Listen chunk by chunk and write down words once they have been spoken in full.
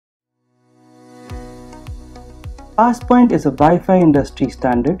Passpoint is a Wi-Fi industry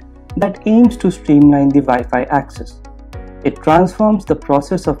standard that aims to streamline the Wi-Fi access. It transforms the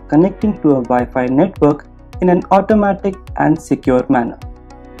process of connecting to a Wi-Fi network in an automatic and secure manner.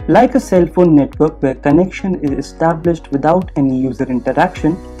 Like a cell phone network where connection is established without any user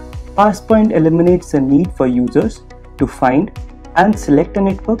interaction, Passpoint eliminates the need for users to find and select a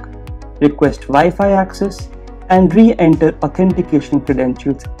network, request Wi-Fi access, and re-enter authentication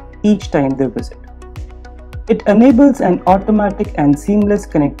credentials each time they visit. It enables an automatic and seamless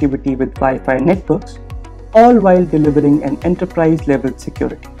connectivity with Wi-Fi networks, all while delivering an enterprise-level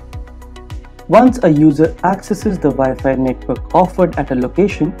security. Once a user accesses the Wi-Fi network offered at a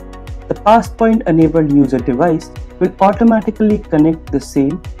location, the Passpoint-enabled user device will automatically connect the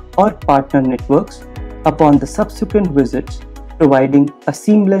same or partner networks upon the subsequent visits, providing a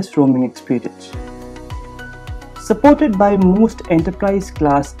seamless roaming experience. Supported by most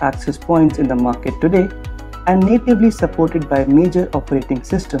enterprise-class access points in the market today, and natively supported by major operating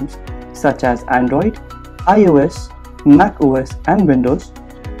systems such as Android, iOS, macOS, and Windows,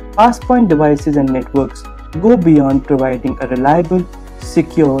 Passpoint devices and networks go beyond providing a reliable,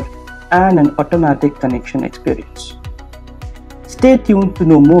 secure, and an automatic connection experience. Stay tuned to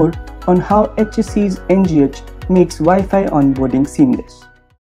know more on how HSC's NGH makes Wi-Fi onboarding seamless.